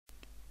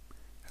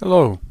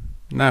Hello.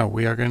 Now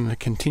we are going to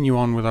continue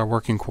on with our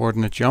working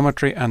coordinate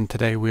geometry, and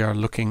today we are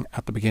looking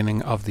at the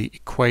beginning of the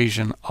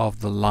equation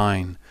of the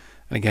line.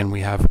 And again,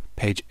 we have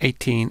page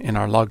 18 in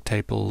our log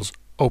tables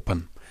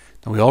open.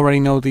 Now we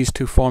already know these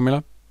two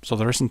formula, so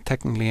there isn't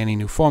technically any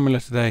new formula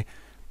today,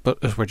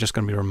 but we're just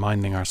going to be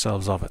reminding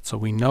ourselves of it. So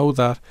we know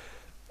that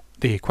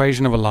the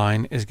equation of a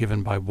line is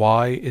given by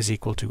y is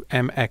equal to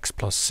mx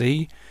plus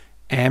c.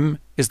 M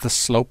is the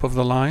slope of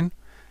the line,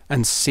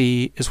 and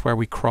c is where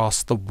we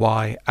cross the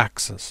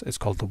y-axis. It's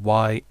called the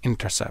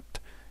y-intercept.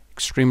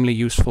 Extremely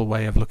useful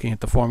way of looking at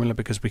the formula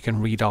because we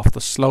can read off the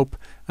slope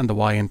and the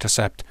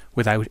y-intercept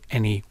without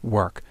any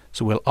work.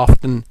 So we'll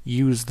often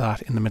use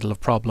that in the middle of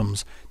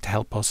problems to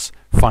help us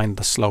find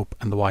the slope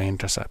and the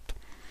y-intercept.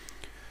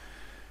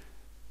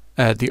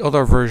 The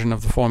other version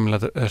of the formula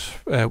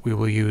that we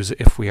will use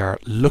if we are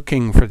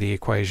looking for the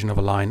equation of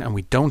a line and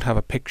we don't have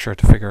a picture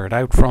to figure it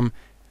out from,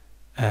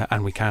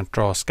 and we can't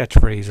draw a sketch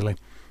very easily,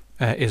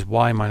 is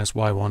y minus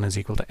y1 is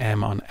equal to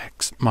m on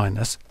x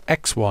minus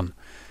x1.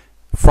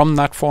 From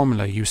that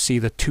formula you see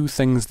the two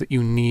things that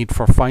you need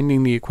for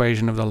finding the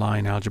equation of the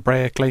line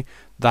algebraically.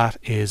 That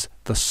is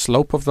the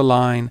slope of the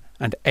line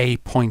and a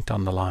point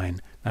on the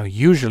line. Now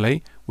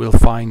usually we'll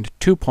find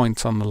 2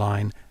 points on the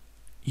line,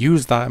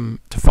 use them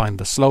to find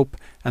the slope,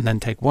 and then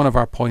take one of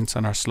our points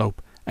on our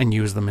slope and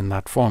use them in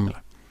that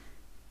formula.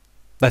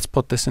 Let's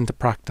put this into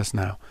practice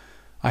now.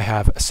 I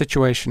have a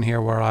situation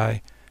here where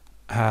I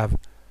have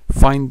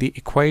find the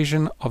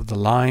equation of the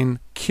line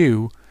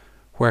Q,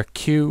 where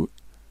k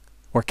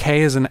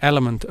is an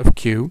element of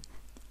Q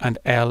and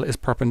L is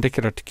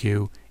perpendicular to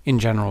Q in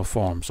general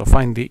form. So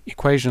find the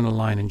equation of the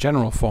line in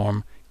general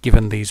form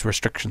given these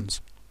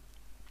restrictions.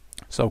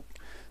 So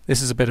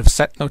this is a bit of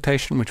set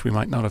notation which we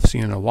might not have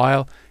seen in a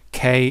while.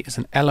 K is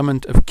an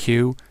element of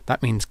Q.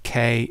 That means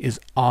K is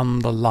on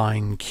the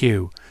line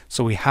Q.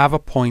 So we have a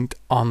point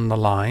on the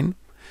line,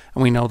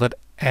 and we know that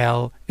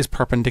L is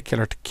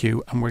perpendicular to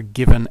Q, and we're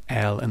given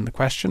L in the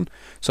question.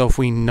 So if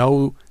we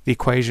know the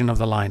equation of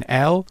the line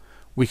L,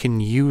 we can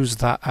use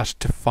that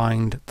to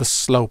find the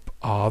slope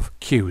of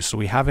Q. So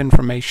we have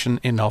information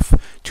enough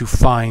to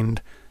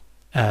find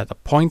the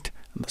point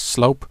and the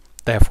slope,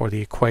 therefore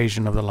the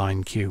equation of the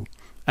line Q.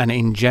 And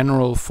in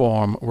general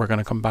form, we're going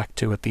to come back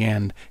to at the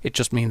end, it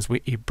just means we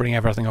bring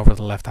everything over to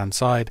the left hand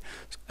side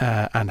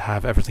and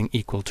have everything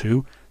equal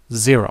to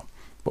 0.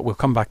 But we'll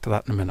come back to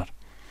that in a minute.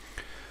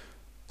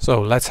 So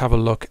let's have a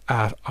look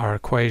at our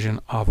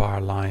equation of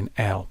our line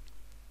L.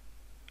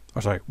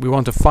 We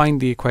want to find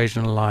the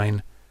equation of the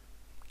line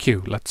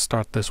Q. Let's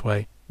start this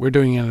way. We're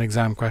doing an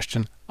exam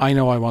question. I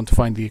know I want to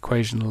find the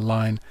equation of the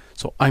line,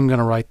 so I'm going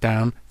to write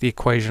down the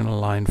equation of the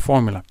line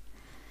formula.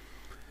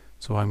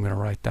 So I'm going to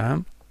write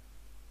down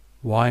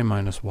y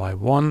minus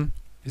y1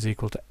 is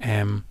equal to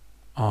m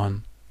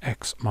on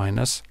x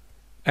minus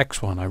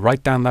x1. I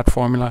write down that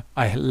formula.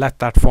 I let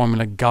that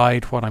formula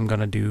guide what I'm going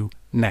to do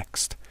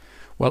next.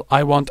 Well,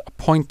 I want a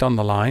point on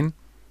the line.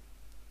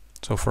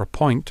 So for a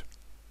point,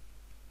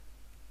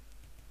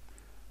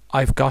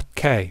 I've got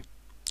k.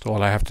 So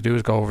all I have to do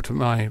is go over to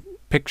my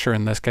picture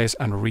in this case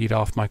and read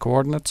off my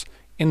coordinates.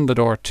 In the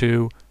door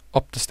 2,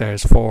 up the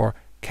stairs 4,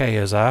 k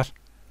is at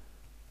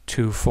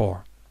 2,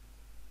 4.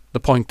 The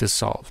point is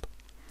solved.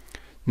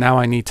 Now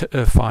I need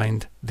to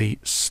find the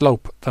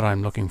slope that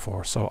I'm looking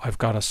for. So I've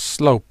got a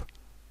slope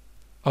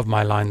of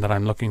my line that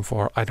I'm looking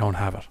for. I don't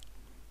have it.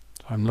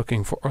 So I'm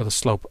looking for the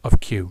slope of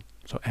Q.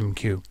 So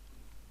MQ.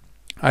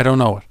 I don't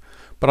know it,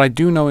 but I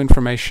do know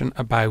information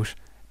about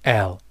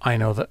L. I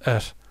know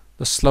that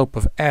the slope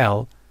of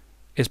L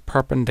is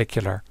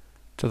perpendicular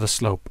to the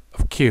slope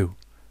of Q.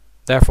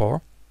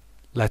 Therefore,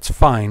 let's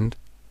find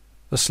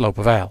the slope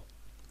of L.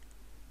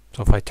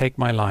 So if I take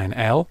my line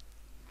L,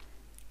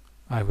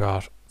 I've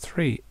got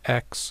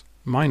 3x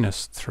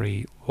minus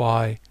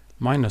 3y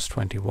minus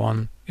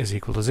 21 is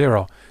equal to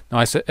 0. Now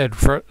I said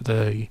for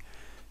the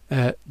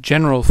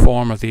general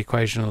form of the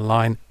equation of the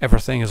line,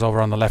 everything is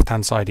over on the left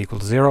hand side equal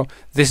to 0.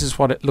 This is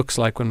what it looks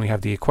like when we have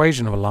the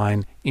equation of a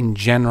line in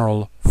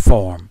general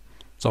form.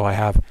 So I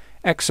have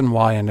x and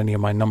y and any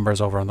of my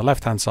numbers over on the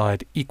left hand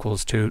side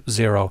equals to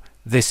 0.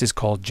 This is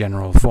called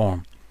general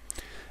form,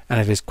 and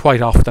it is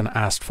quite often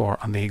asked for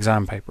on the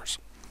exam papers.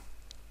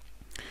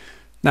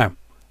 Now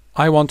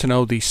I want to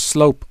know the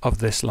slope of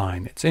this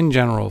line. It's in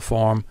general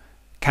form.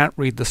 Can't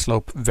read the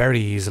slope very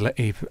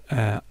easily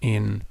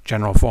in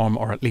general form,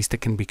 or at least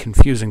it can be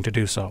confusing to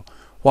do so.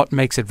 What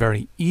makes it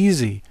very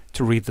easy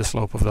to read the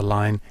slope of the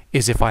line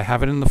is if I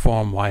have it in the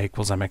form y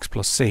equals mx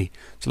plus c.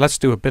 So let's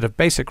do a bit of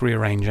basic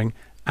rearranging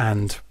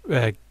and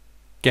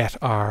get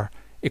our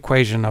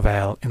equation of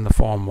L in the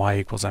form y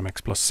equals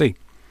mx plus c.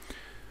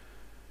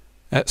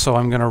 So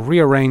I'm going to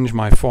rearrange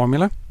my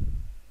formula,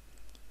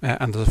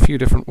 and there's a few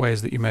different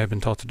ways that you may have been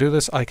taught to do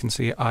this. I can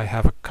see I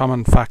have a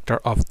common factor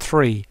of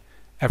 3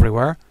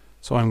 everywhere,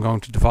 so I'm going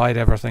to divide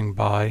everything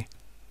by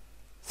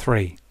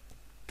 3.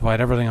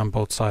 Divide everything on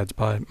both sides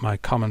by my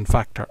common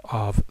factor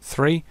of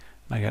 3.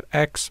 I get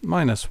x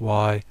minus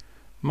y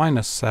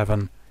minus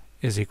 7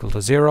 is equal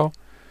to 0.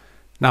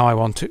 Now I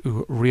want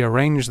to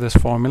rearrange this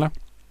formula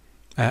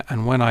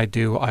and when I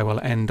do, I will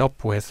end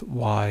up with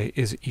y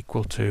is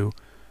equal to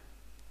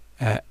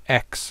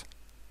x.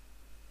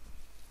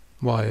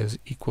 Y is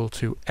equal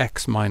to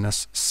x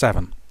minus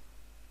 7.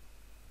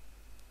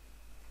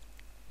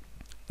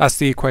 That's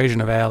the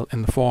equation of L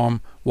in the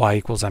form y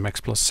equals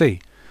mx plus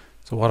c.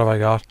 So what have I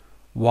got?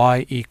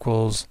 Y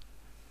equals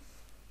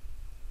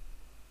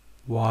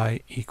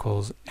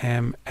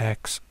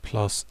mx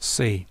plus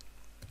c.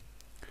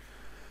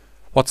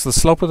 What's the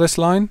slope of this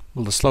line?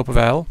 Well, the slope of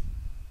L,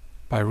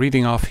 by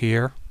reading off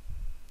here,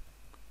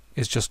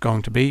 is just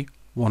going to be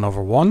 1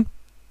 over 1,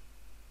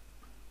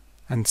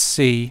 and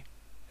c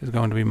is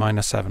going to be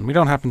minus 7. We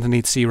don't happen to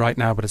need c right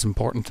now, but it's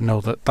important to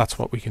know that that's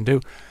what we can do.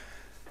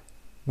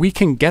 We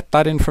can get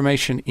that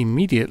information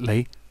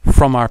immediately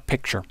from our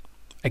picture.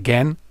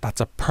 Again,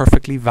 that's a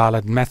perfectly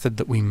valid method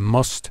that we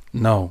must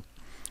know.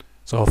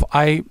 So if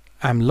I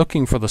am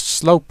looking for the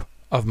slope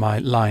of my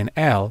line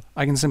L,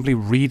 I can simply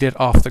read it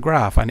off the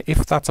graph, and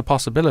if that's a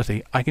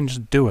possibility, I can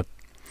just do it.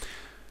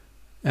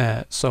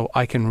 So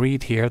I can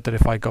read here that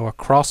if I go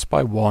across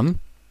by 1,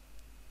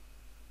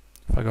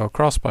 I go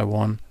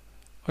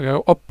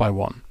up by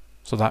 1.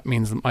 So that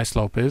means that my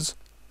slope is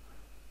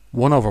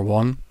 1 over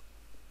 1.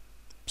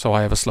 So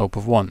I have a slope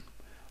of 1.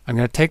 I'm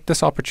going to take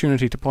this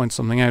opportunity to point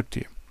something out to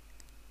you.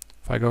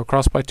 If I go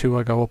across by 2,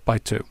 I go up by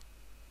 2.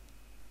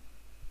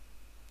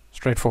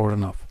 Straightforward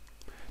enough.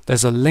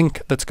 There's a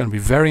link that's going to be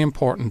very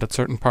important at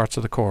certain parts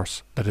of the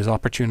course that is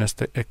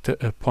opportunistic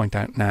to point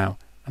out now,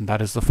 and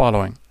that is the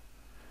following.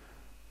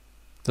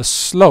 The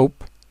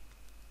slope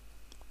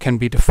can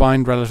be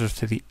defined relative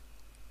to the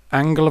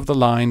angle of the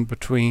line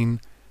between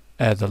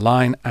the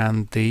line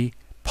and the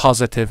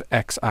positive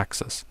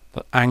x-axis.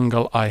 The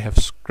angle I have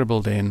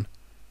scribbled in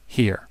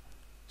here.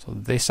 So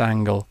this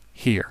angle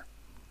here.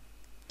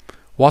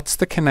 What's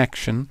the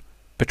connection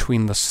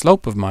between the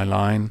slope of my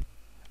line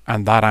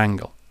and that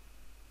angle?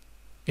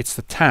 It's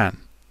the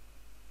tan.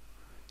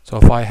 So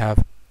if I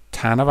have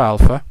tan of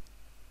alpha,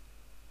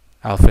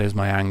 alpha is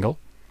my angle,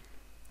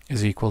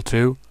 is equal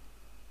to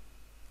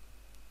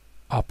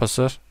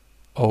opposite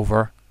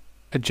over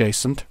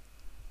adjacent.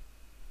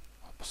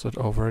 Opposite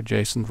over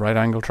adjacent, right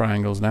angle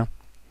triangles now.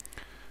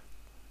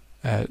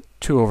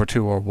 2 over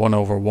 2 or 1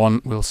 over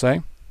 1 we'll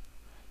say.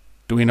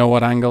 Do we know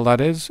what angle that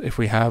is? If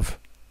we have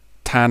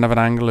tan of an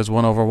angle is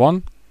 1 over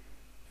 1,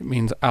 it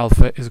means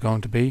alpha is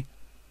going to be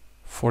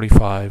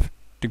 45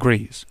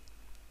 degrees.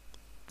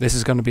 This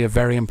is going to be a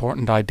very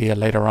important idea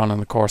later on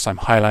in the course. I'm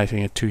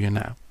highlighting it to you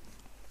now.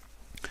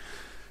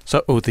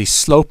 So the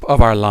slope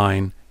of our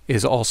line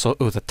is also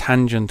the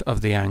tangent of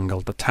the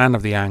angle, the tan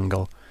of the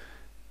angle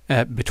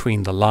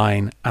between the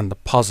line and the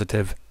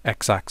positive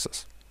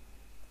x-axis.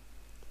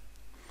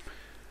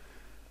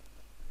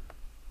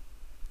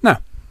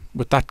 Now,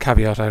 with that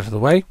caveat out of the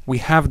way, we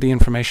have the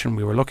information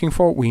we were looking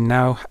for. We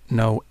now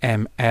know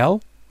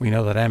ML. We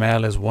know that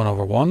ML is 1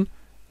 over 1.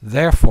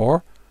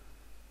 Therefore,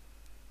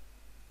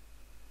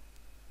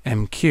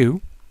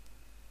 MQ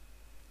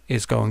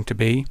is going to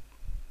be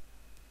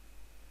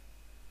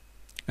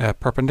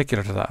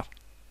perpendicular to that.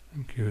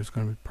 MQ is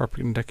going to be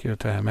perpendicular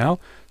to ML.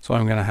 So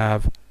I'm going to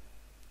have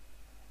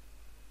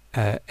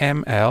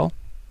ML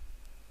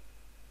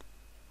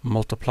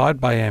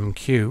multiplied by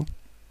MQ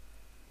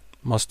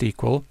must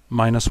equal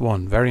minus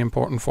 1. Very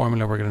important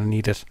formula. We're going to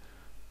need it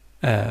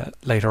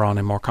later on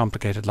in more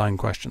complicated line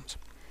questions.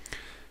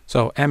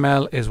 So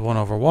ML is 1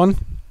 over 1.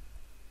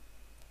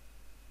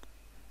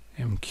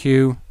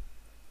 MQ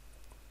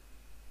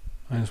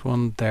minus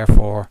 1.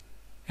 Therefore,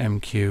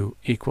 MQ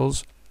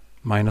equals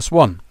minus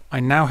 1. I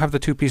now have the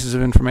two pieces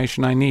of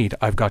information I need.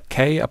 I've got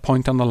K, a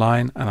point on the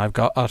line, and I've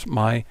got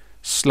my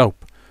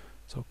slope.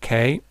 So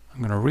K, I'm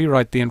going to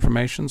rewrite the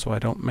information so I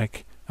don't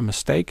make a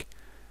mistake.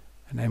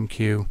 And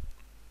MQ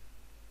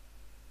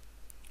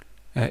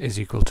is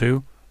equal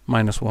to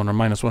minus 1 or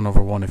minus 1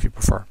 over 1 if you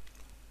prefer.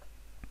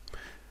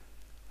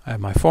 I have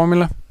my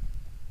formula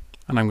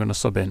and I'm going to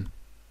sub in.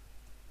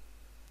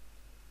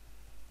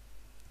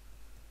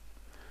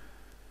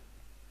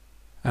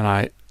 And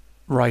I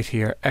write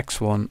here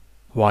x1,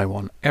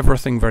 y1,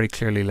 everything very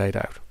clearly laid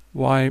out.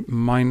 Y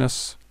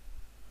minus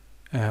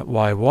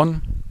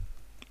y1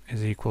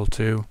 is equal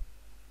to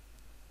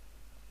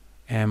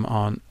m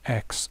on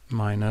x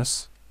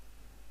minus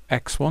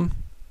x1.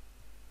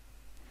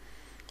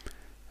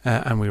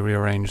 And we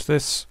rearrange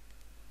this.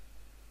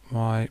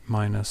 Y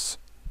minus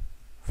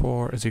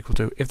 4 is equal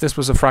to, if this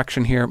was a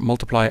fraction here,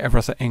 multiply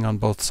everything on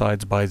both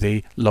sides by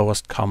the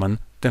lowest common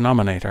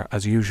denominator,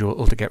 as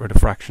usual, to get rid of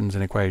fractions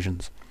in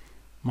equations.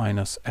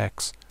 Minus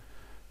x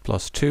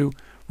plus 2.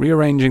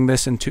 Rearranging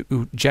this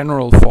into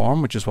general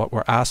form, which is what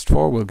we're asked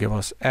for, will give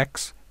us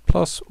x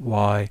plus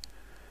y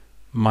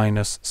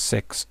minus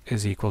 6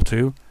 is equal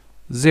to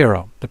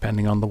 0,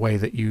 depending on the way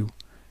that you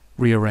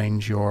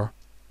rearrange your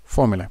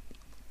formula.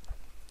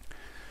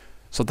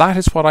 So that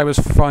is what I was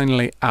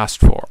finally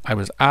asked for. I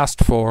was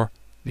asked for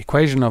the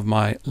equation of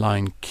my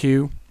line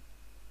Q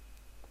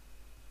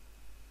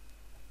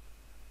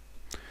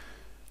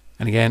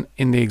And again,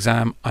 in the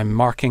exam, I'm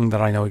marking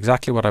that I know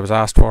exactly what I was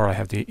asked for. I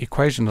have the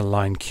equation of the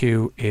line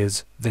Q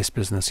is this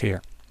business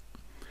here.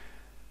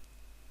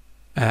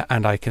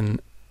 And I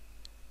can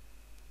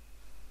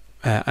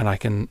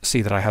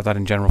see that I have that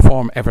in general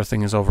form.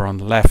 Everything is over on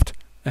the left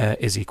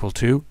is equal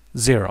to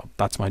 0.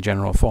 That's my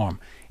general form.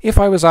 If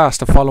I was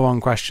asked a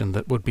follow-on question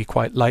that would be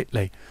quite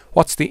lightly,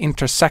 what's the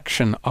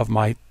intersection of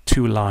my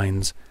two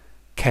lines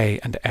K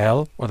and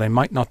L? Or they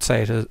might not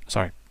say it as,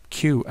 sorry,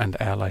 Q and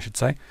L I should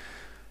say.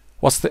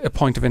 What's the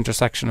point of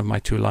intersection of my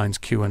two lines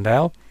Q and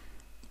L?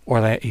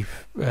 Or they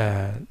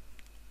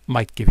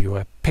might give you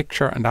a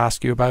picture and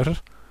ask you about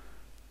it.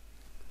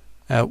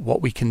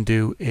 What we can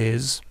do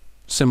is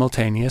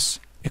simultaneous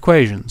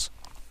equations.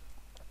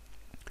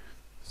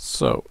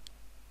 So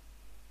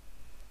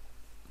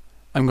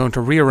I'm going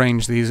to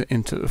rearrange these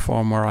into the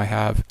form where I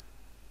have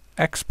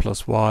x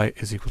plus y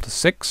is equal to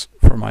 6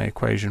 for my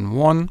equation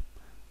 1,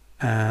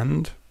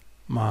 and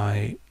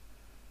my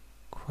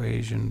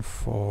equation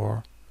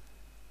for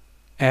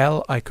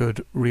L I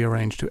could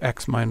rearrange to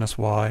x minus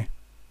y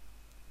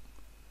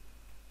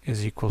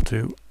is equal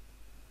to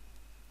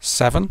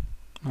 7.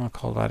 I'll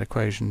call that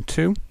equation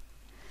 2.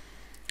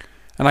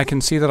 And I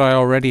can see that I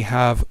already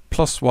have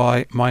plus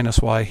y minus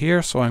y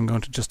here, so I'm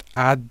going to just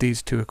add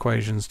these two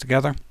equations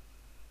together.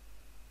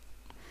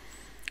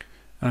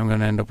 And I'm going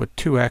to end up with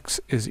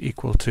 2x is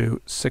equal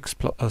to 6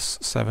 plus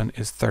 7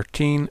 is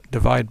 13.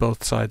 Divide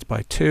both sides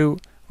by 2.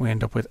 We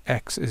end up with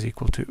x is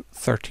equal to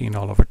 13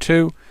 all over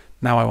 2.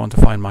 Now I want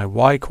to find my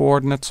y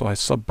coordinate, so I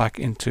sub back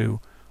into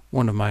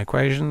one of my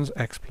equations.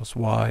 X plus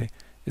y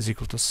is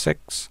equal to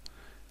 6.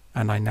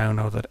 And I now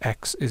know that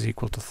x is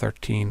equal to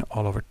 13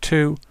 all over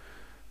 2.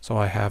 So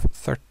I have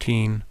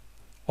 13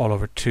 all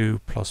over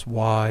 2 plus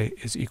y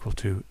is equal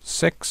to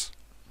 6.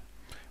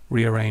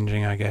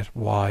 Rearranging, I get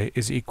y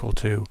is equal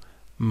to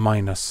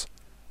minus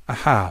a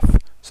half.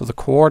 So the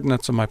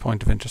coordinates of my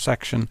point of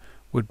intersection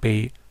would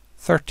be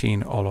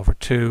 13 all over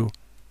 2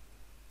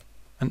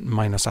 and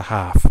minus a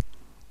half.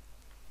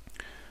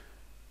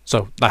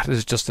 So that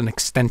is just an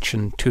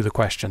extension to the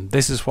question.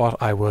 This is what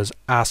I was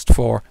asked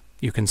for.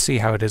 You can see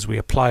how it is we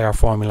apply our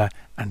formula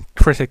and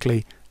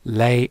critically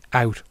lay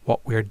out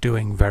what we're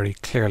doing very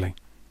clearly.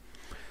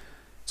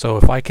 So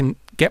if I can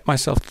get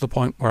myself to the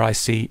point where I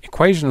see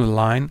equation of the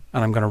line,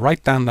 and I'm going to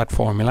write down that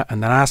formula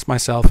and then ask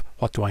myself,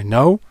 what do I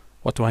know?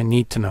 What do I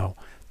need to know?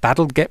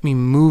 That'll get me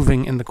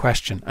moving in the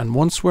question. And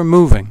once we're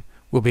moving,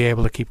 we'll be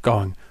able to keep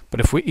going. But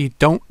if we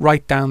don't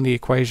write down the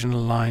equation of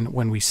the line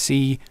when we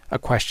see a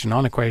question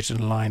on equation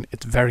of the line,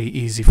 it's very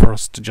easy for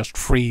us to just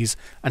freeze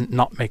and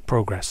not make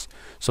progress.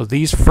 So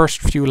these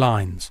first few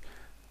lines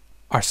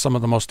are some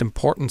of the most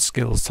important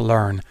skills to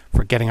learn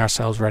for getting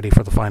ourselves ready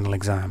for the final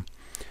exam.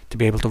 To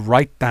be able to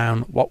write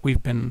down what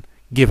we've been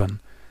given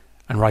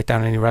and write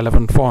down any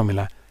relevant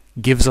formula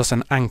gives us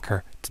an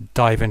anchor to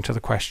dive into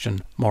the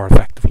question more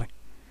effectively.